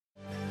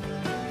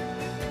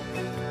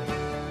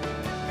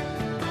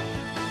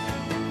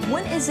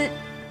When is it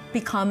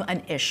become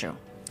an issue?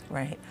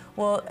 Right.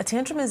 Well, a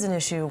tantrum is an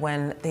issue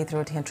when they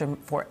throw a tantrum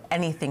for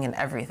anything and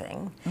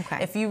everything.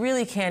 Okay. If you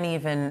really can't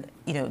even,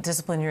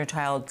 discipline your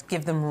child,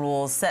 give them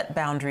rules, set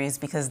boundaries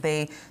because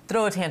they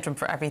throw a tantrum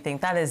for everything,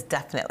 that is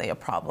definitely a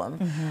problem.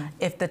 Mm-hmm.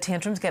 If the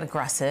tantrums get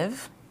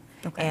aggressive,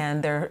 okay,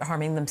 and they're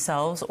harming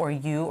themselves or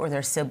you or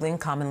their sibling,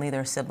 commonly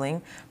their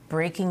sibling,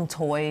 breaking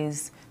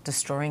toys,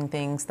 destroying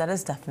things, that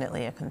is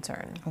definitely a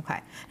concern.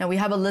 Okay. Now we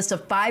have a list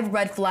of 5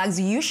 red flags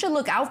you should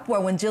look out for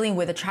when dealing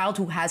with a child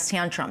who has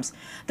tantrums.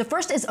 The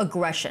first is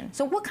aggression.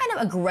 So what kind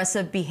of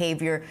aggressive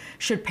behavior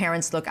should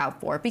parents look out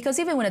for? Because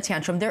even with a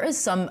tantrum, there is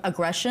some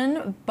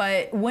aggression,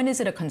 but when is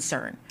it a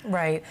concern?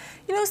 Right.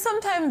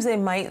 Sometimes they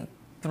might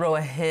throw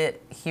a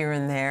hit here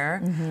and there,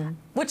 mm-hmm,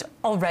 which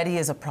already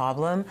is a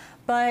problem.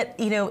 But,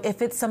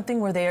 if it's something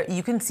where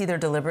you can see they're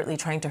deliberately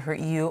trying to hurt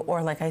you,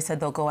 or like I said,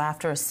 they'll go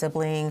after a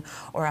sibling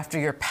or after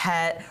your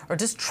pet, or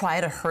just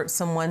try to hurt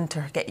someone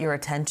to get your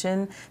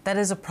attention, that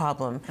is a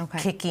problem. Okay.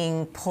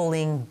 Kicking,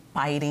 pulling,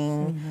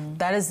 biting, mm-hmm,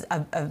 that is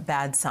a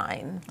bad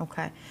sign.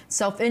 Okay.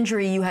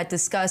 Self-injury you had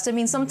discussed. I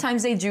mean,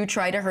 sometimes they do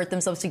try to hurt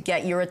themselves to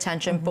get your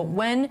attention, mm-hmm, but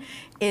when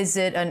is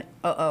it an,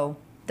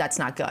 that's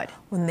not good?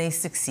 When they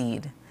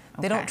succeed.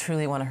 They don't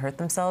truly want to hurt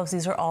themselves.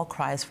 These are all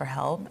cries for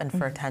help and for,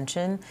 mm-hmm,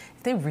 attention.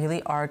 If they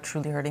really are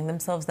truly hurting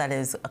themselves, that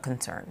is a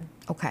concern.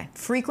 Okay.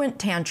 Frequent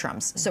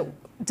tantrums. Mm-hmm. So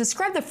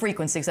describe the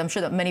frequency, because I'm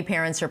sure that many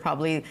parents are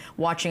probably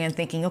watching and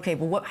thinking, okay,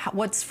 well,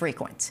 what's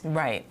frequent?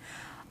 Right.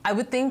 I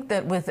would think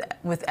that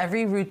with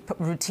every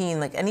routine,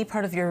 like any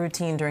part of your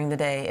routine during the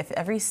day, if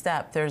every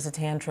step there's a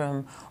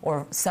tantrum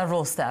or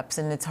several steps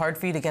and it's hard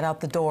for you to get out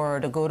the door or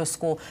to go to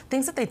school,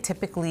 things that they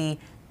typically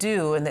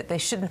do and that they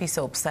shouldn't be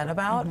so upset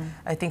about, mm-hmm,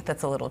 I think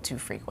that's a little too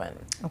frequent.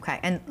 Okay,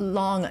 and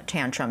long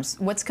tantrums.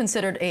 What's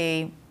considered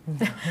a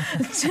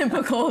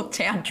typical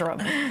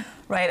tantrum?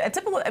 Right,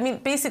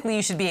 basically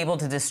you should be able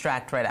to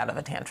distract right out of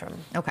a tantrum.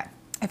 Okay.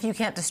 If you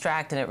can't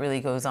distract and it really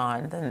goes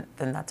on,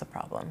 then that's a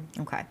problem.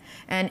 Okay.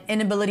 And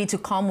inability to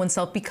calm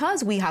oneself,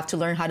 because we have to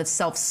learn how to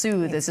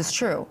self-soothe. Exactly. This is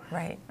true.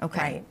 Right.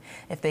 Okay. Right.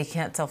 If they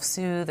can't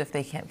self-soothe, if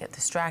they can't get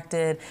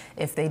distracted,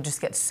 if they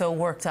just get so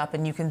worked up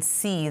and you can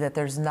see that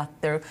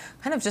they're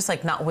kind of just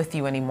like not with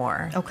you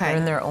anymore. Okay. They're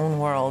in their own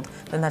world,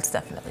 then that's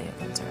definitely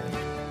a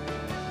concern.